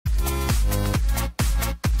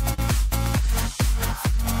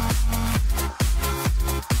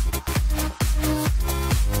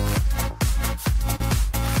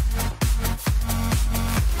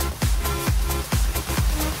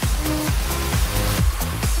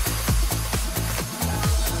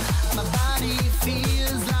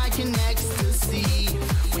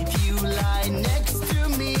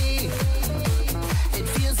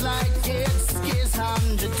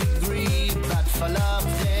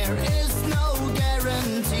there is no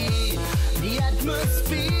guarantee. The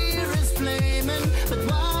atmosphere is flaming, but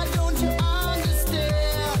why don't you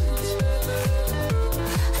understand?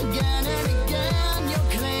 Again and again you're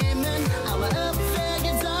claiming our affair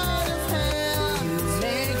gets out of hand. You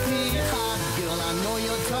make me hot, girl, I know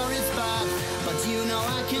you're tourist spot, but you know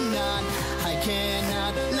I cannot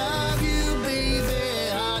love you, baby.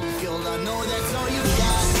 Hot girl, I know that's all you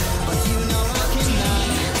got, but you know I cannot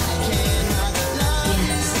love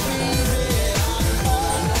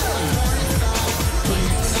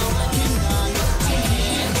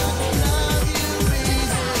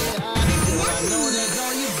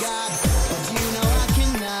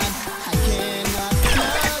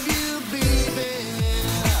you, baby.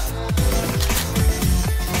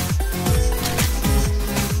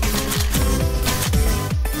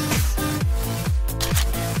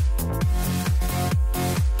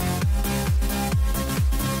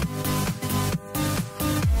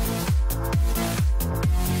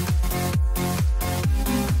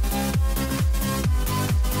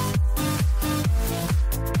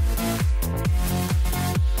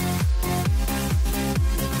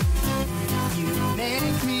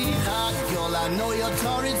 I know you're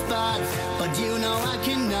torrid spot, but you know I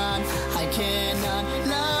cannot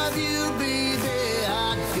love you, baby.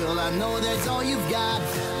 Hot girl, I know that's all you've got,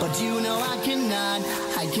 but you know I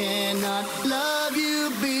cannot love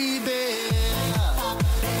you, baby.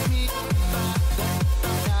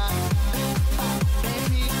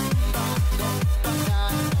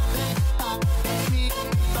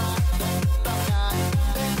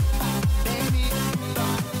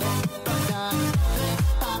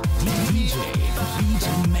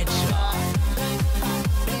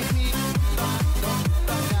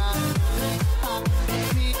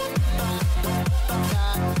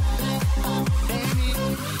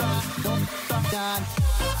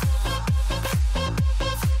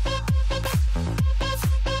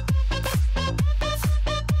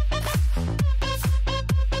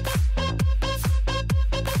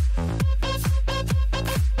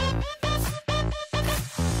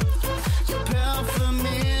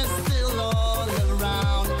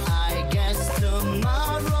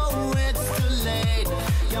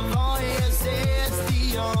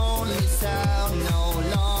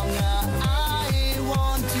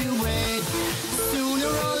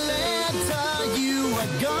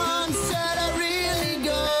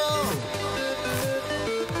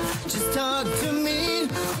 Talk to me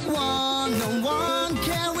one-on-one,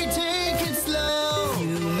 can we take it slow?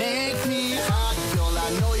 You make me hot, girl, I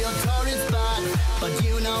know you're torrid spot, but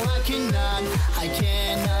you know I cannot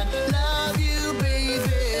love you,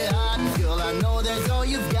 baby. Hot girl, I know that's all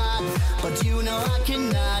you've got, but you know I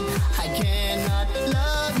cannot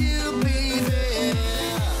love you, baby.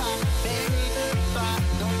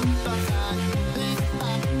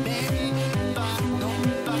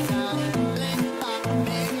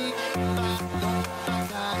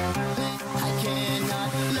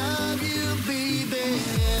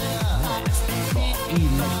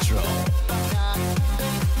 Electro.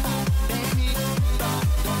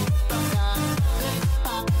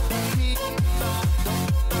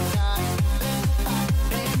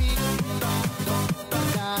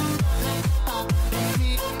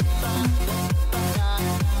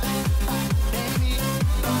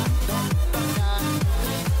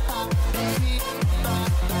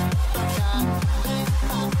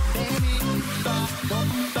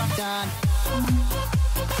 Done.